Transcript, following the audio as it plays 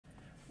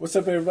What's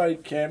up, everybody?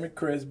 Cam and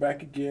Chris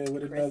back again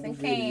with another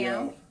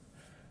video.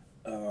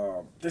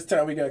 This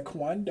time we got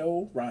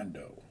Quando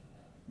Rondo.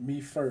 Me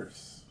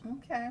first.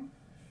 Okay.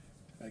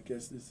 I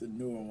guess this is a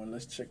newer one.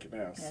 Let's check it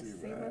out. Let's see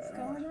what's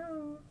going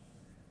on.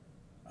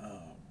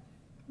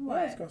 What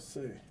I was gonna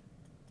say?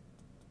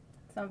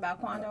 Something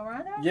about Quando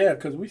Rondo? Yeah,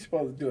 because we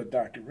supposed to do a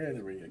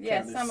documentary and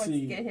yeah, kind of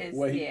see get his,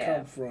 where he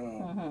come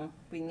from,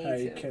 we need how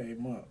he to.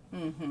 came up.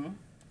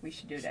 We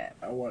should do that.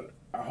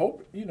 I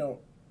hope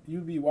you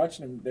be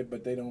watching them,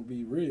 but they don't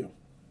be real.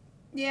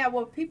 Yeah,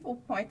 well, people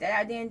point that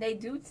out. Then they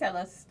do tell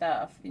us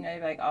stuff. They're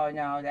like, oh,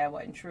 no, that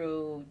wasn't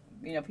true.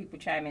 People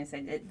chime in and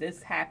say,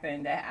 this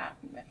happened, that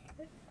happened.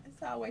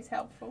 It's always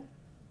helpful.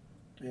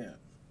 Yeah.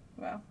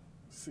 Well.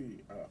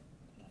 See,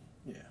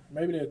 yeah.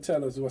 Maybe they'll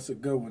tell us what's a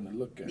good one to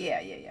look at.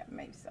 Yeah.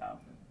 Maybe so.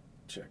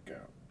 Check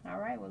out. All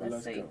right, well,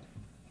 let's see. Go.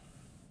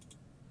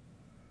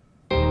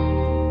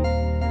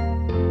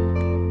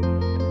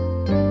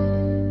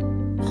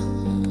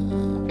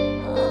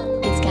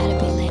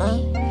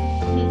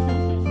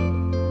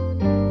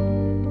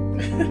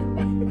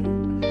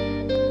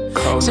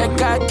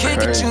 Check out, kick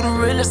it, you the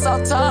realest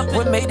off top.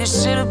 What made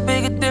this shit a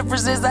bigger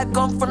difference is I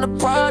come from the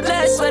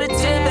projects. Swear to 10,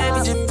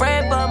 baby, just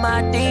pray for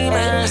my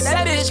demons.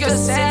 That bitch could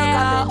sell,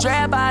 got the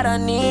drab out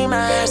of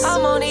Neiman's.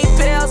 I'm on these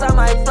pills, I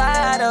might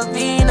fly out of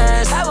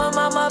Venus. Have a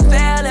mama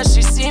fail and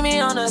she see me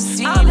on the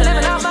scene. I'm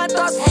living out my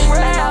thoughts for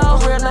real.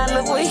 Now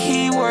look what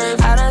he worth.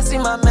 I done see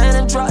my man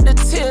and drop the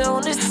till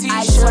on this t-shirt.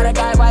 I swear to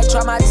God, why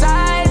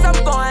traumatize?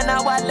 I'm going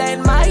out while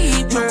letting my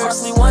heat burn. You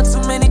crossed me one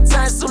too many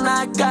times, so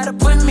now I gotta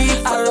put me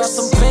first. I lost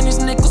some pennies,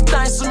 nickels,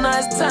 dimes, so now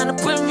it's time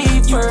to put me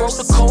first. You broke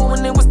the code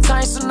when it was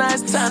time, so now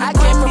it's time to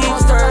put me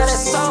first. I that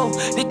soul,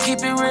 they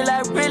keep it real,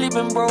 I really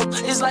been broke.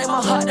 It's like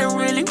my heart done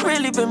really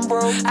been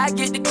broke. I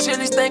get the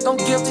chillies, think I'm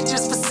guilty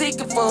just for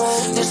seeking for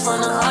hope. This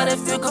from the heart,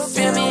 if you can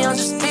feel me, I'm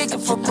just speaking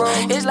for bro.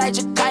 It's like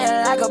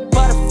Jakaya, like a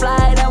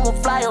butterfly that won't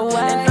fly away.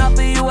 And off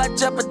of you, I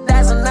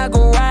jeopardize and I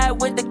go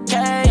ride with the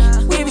K.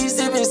 We be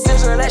sipping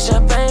scissor, that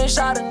champagne,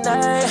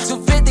 Chardonnay.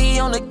 250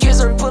 on the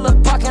kisser, pull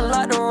up parking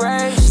lot to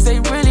race. They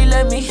really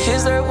let me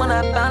kiss her when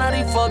I found out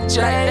he fucked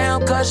Jay.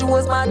 Damn, cause you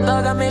was my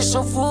thug, I made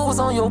sure food was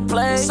on your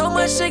plate. So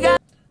much shit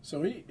got.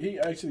 So he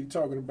actually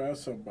talking about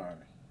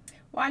somebody.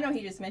 Well, I know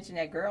he just mentioned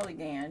that girl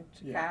again,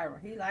 Kyra. Yeah.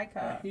 He like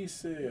her. He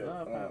said. He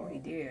loved her. He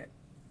did.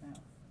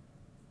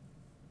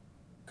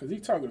 Because he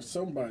talking to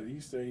somebody. He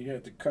said he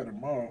had to cut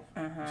him off.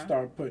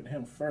 Start putting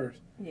him first.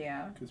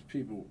 Yeah. Because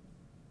people,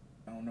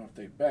 I don't know if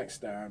they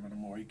backstab him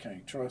anymore. He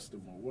can't trust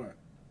them or what.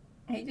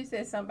 He just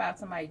said something about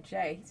somebody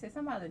Jay. He said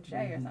something about a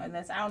Jay or something.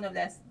 I don't know if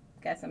that's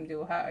got something to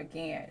do with her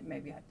again.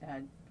 Maybe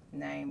her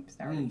name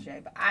started with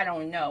Jay. But I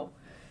don't know.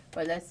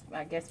 But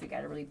I guess we got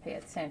to really pay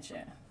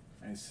attention.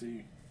 And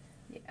see.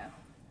 Yeah.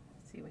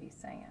 See what he's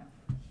saying.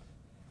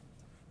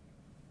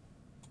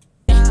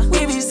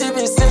 We be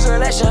sipping scissor,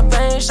 that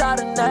champagne,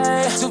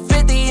 Chardonnay.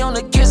 250 on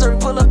the kisser,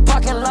 pull up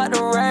parking lot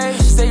to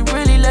race. They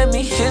really let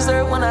me kiss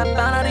her when I found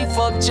out he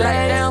fucked Jay.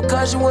 Damn,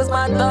 cause you was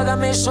my thug, I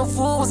made sure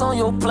food was on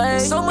your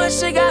plate. So much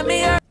shit got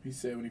me hurt. He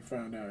said when he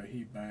found out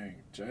he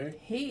banged Jay.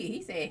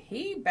 He said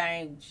he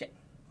banged Jay.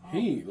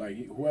 He, like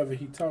whoever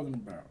he talking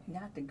about.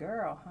 Not the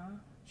girl, huh?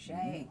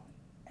 Jay.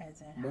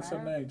 As in what's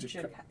her name?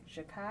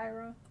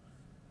 Jakira?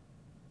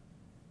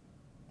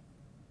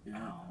 Yeah.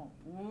 Oh,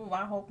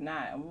 I hope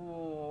not.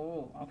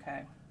 Ooh,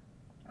 okay.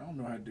 I don't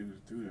know how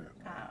dudes do that.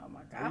 Man. Oh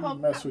my God! I hope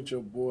mess with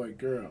your boy,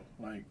 girl.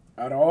 Like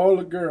out of all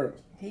the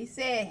girls. He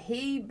said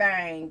he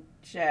banged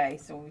Jay,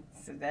 so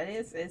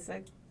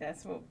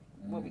that's what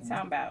we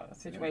talking about, a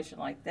situation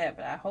like that.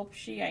 But I hope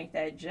she ain't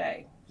that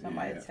Jay.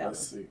 Somebody tell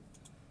us. See.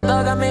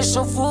 Thug, I made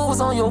sure food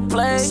was on your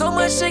plate. So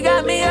much shit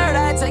got me hurt,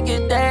 I take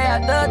it day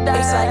after day.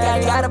 It's like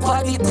I gotta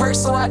party perks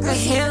so I could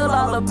heal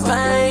all the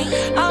pain.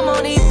 I'm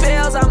on these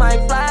pills, I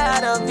might fly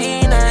out of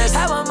Venus.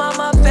 Have a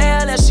mama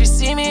fail and she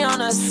see me on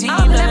the scene.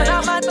 I'm living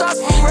out my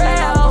thoughts for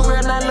real.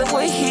 Now look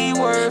what he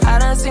worth. I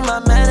done see my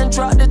man and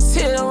drop the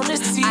till on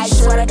this t-shirt. I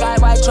swear to God,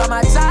 why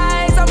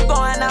traumatize? I'm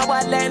going out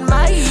while letting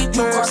my heat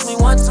burn. You crossed me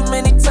one too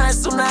many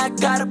times, so now I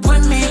gotta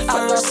put me first.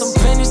 I lost some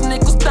pennies,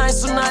 nickels, dimes,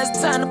 so now it's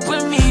time to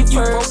put me first.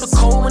 You broke the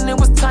code when it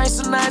was time,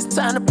 so now it's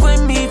time to put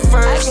me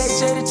first. I get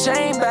Jay the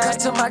chain back,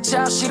 to my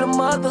child, she the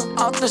mother.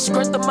 Off the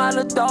script of my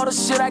little daughter,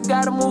 shit, I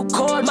gotta move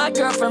court. My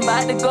girlfriend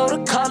about to go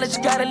to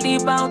college, gotta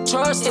leave, I don't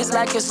trust. It's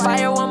like it's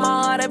fire when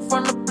my heart ain't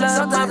from the blood.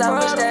 Sometimes I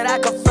wish that I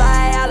could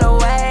fly all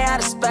the way out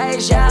of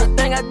space. Yeah,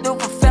 everything I do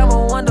for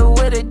family, wonder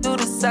will they do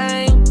the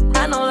same.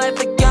 I know life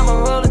a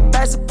gamble, roll the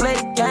dice and play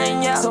the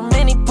game, yeah. So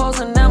many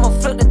posing, I'ma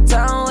flip the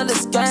town with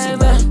this game,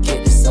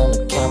 get this on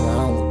the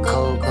camera, I'm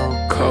cold.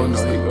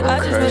 I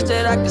just wish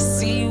that I could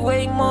see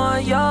way more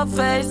of your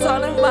face,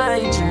 all in my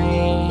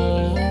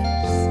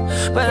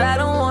dreams. But I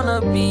don't wanna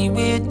be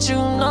with you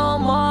no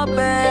more,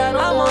 babe.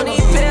 I'm on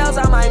these pills,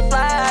 I might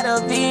fly out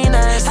of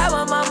Venus. Have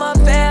a mama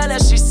fail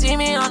and she see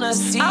me on the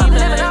scene. I'm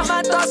living out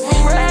my thoughts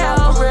for real.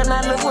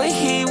 Now look what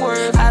he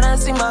worth. I done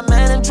see my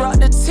man and drop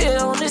the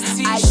till on this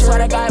t-shirt. I swear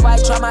to God, why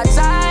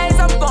traumatize?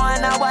 I'm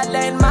going out while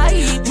letting my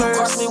heat burn. You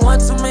crossed me one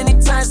too many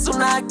times, so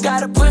now I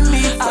gotta put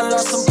me first. I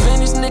lost some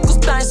pennies, nigga.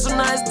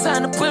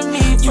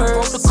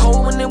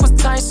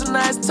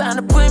 Time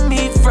to put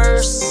me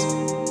first.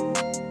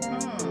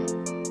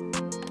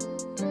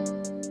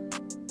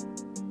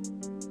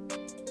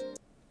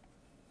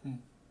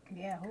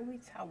 Yeah, who we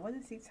talk? What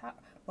is he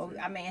talking? Well,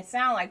 I mean, it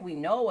sounds like we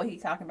know what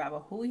he's talking about,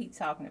 but who he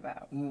talking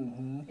about?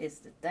 It's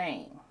the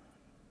thing.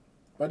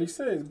 But he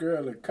said his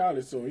girl in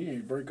college, so he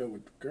ain't break up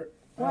with the girl.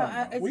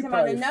 Well, it's talking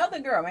about another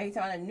girl. Maybe he's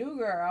talking about a new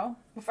girl.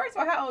 But first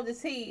of all, how old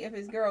is he if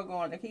his girl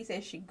going to? He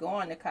said she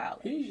going to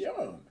college. He's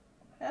young.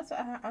 That's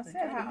what I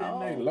said.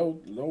 How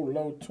old?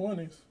 Low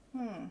 20s.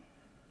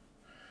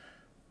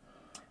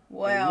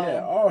 Well,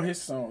 yeah, all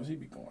his songs, he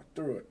be going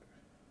through it.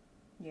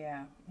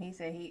 Yeah, he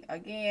said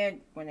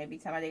when they be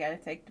talking about they got to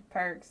take the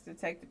perks to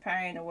take the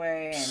pain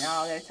away and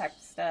all that type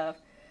of stuff.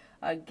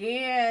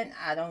 Again,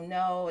 I don't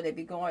know. They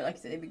be going, like I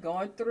said, they be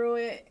going through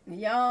it.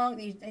 Young,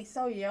 they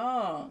so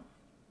young.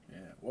 Yeah,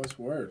 what's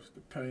worse, the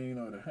pain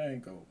or the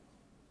hangover?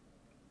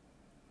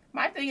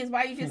 My thing is,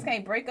 why you just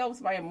can't break up with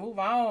somebody and move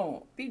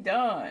on? Be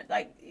done.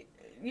 Like,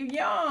 you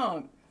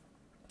young.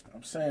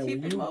 I'm saying,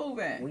 keep it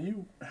moving. When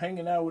you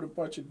hanging out with a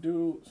bunch of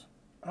dudes,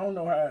 I don't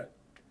know how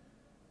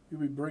you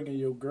be bringing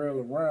your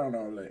girl around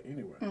all that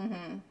anyway.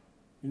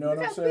 You know what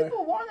I'm saying?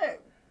 People want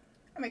it.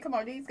 I mean, come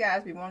on, these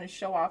guys be wanting to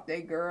show off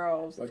their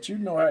girls. But you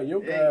know how your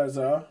guys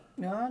are.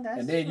 No, that's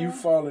And then true. you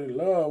fall in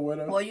love with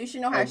her. Well, you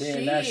should know how she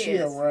is. Now she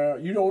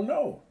around. You don't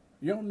know.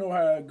 You don't know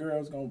how a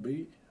girl's going to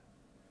be.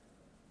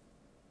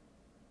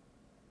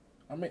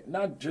 I mean,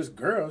 not just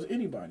girls,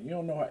 anybody. You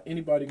don't know how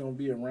anybody going to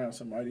be around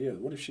somebody else.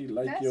 What if she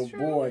like your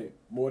boy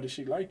more than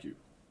she like you?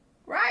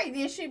 Right.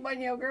 Then she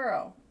wasn't your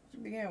girl to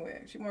begin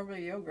with. She wasn't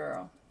really your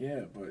girl.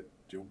 Yeah, but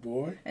your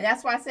boy. And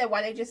that's why I said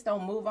why they just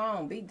don't move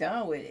on. Be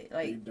done with it.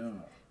 Like, be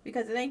done.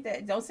 Because it ain't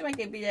that. Don't seem like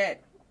it be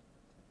that.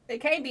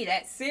 It can't be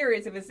that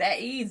serious if it's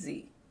that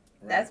easy.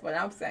 Right. That's what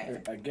I'm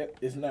saying. I get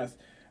it's not.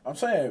 I'm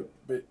saying,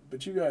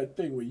 but you gotta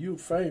think when you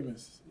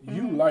famous,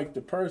 you like the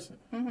person,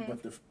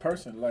 but the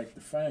person like the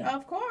fame.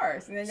 Of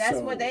course, and then that's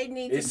what they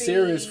need to be. It's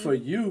serious for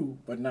you,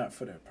 but not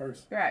for that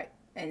person. Right,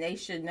 and they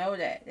should know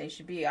that. They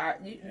should be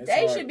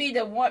should be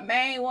the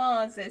main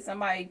ones that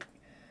somebody.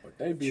 But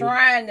they be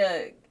trying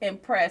to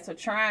impress or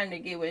trying to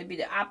get. It'd be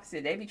the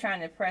opposite. They be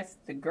trying to impress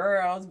the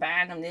girls,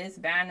 buying them this,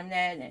 buying them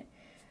that, and.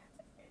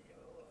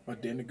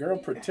 But then the girl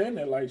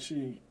pretending like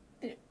she.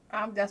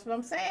 That's what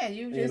I'm saying.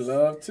 You just in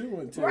love too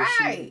until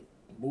she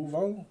move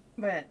on.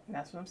 But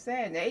that's what I'm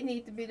saying. They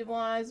need to be the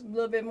ones a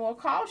little bit more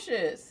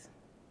cautious.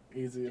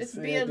 Easier just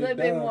said be a little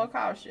bit more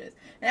cautious.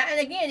 And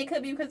again, it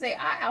could be because they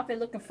are out there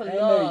looking for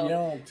love. They're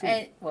young too.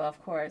 And well, of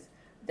course,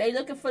 they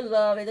looking for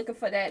love. They looking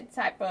for that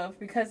type of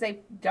because they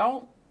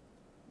don't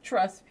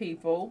trust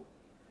people.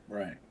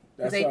 Right.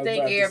 Because they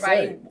think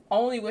everybody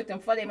only with them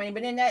for their money.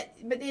 But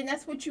then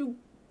that's what you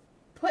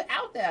put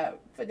out there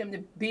for them to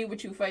be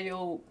with you for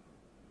your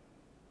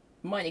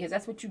money, because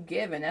that's what you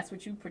giving, that's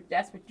what you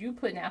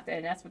putting out there,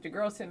 and that's what the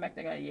girls sitting back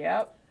there going,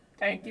 yep,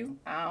 thank you,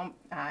 I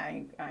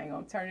ain't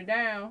gonna turn it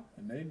down.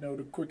 And they know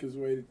the quickest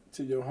way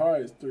to your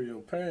heart is through your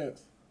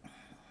pants.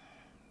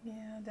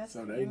 Yeah, that's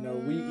so they know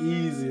we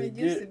easy to it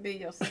get. Used to be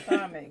your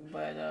stomach,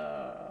 but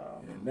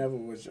it never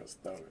was your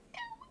stomach.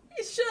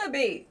 It should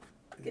be.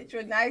 Get you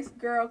a nice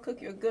girl,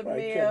 cook you a good meal.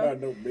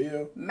 Can't buy no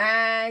meal.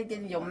 Mind,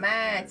 getting your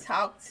mind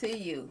talk to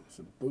you,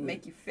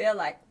 make you feel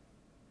like.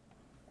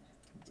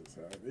 That's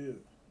how it is.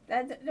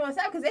 No, it's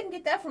not because they can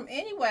get that from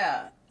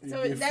anywhere.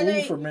 So get that food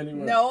ain't from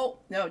anywhere. No,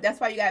 that's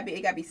why it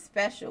gotta be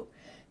special.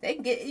 They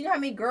can get, you know how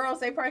many girls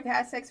they probably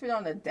have sex with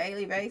on a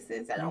daily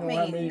basis? That don't mean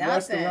how many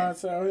nothing.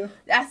 Restaurants out here?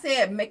 I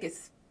said make it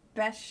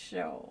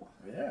special.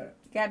 Yeah.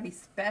 You gotta be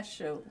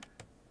special.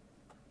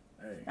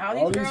 Hey, all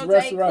these girls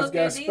restaurants ain't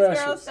got cooking. specials. These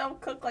girls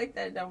don't cook like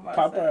that no more.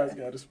 Popeyes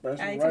got a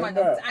special right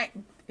now.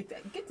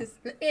 Get this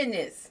in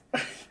this.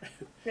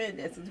 In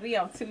this. We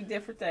on two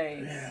different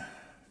things.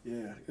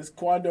 Yeah, it's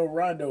Quando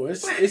Rondo.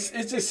 It's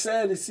just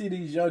sad to see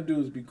these young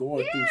dudes be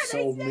going through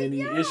so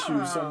many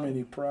issues, so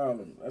many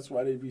problems. That's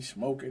why they be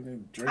smoking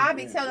and drinking. I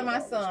be telling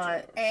my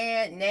son,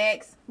 and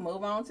next,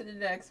 move on to the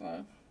next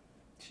one.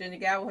 Shouldn't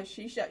have got what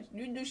she shot.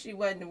 You knew she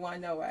wasn't the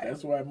one, no way.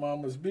 That's why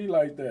mamas be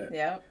like that.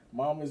 Yep.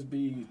 Mamas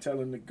be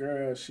telling the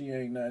girl she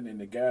ain't nothing, and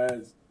the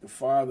guys, the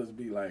fathers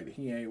be like,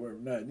 he ain't worth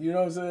nothing. You know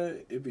what I'm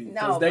saying? It be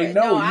because they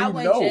know I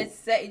wouldn't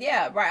just say,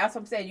 yeah, right. That's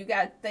what I'm saying. You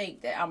gotta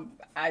think that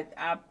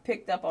I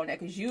picked up on that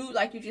because you,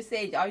 like you just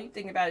said, all you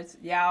thinking about is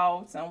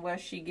y'all somewhere.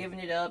 She giving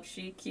it up.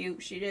 She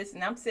cute. She this,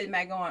 and I'm sitting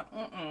back going,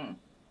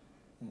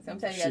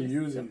 Sometimes she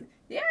using it.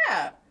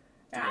 Yeah.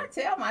 And I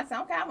tell my son, I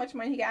don't care how much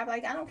money he got. I'm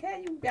like, I don't care.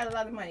 You got a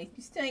lot of money.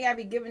 You still ain't got to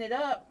be giving it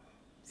up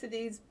to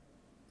these.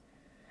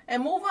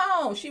 And move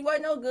on. She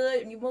wasn't no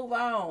good. You move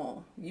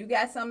on. You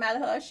got something out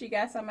of her. She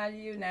got something out of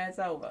you. Now it's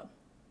over.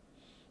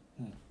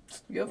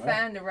 You'll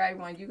find the right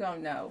one. You're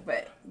going to know.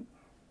 But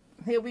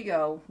here we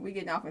go. We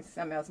getting off into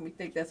something else. And we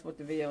think that's what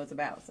the video is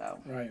about. So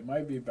right. It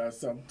might be about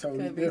something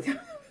totally different.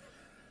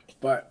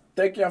 But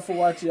thank y'all for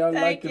watching. Y'all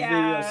like the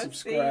video,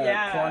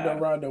 subscribe. Quando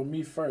Rondo,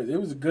 Me First. It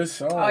was a good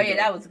song. Oh yeah,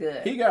 that was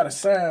good. He got a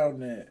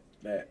sound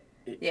that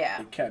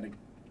it kind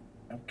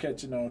of, I'm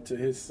catching on to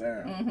his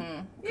sound. Mm-hmm.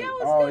 Yeah, it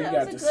was Oh, good. he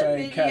got the same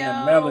video. kind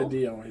of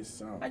melody on his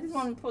song. I just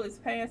want to pull his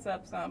pants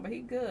up some, but he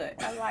good.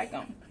 I like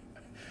him.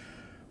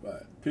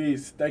 But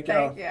peace. Thank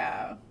y'all. Thank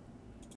y'all.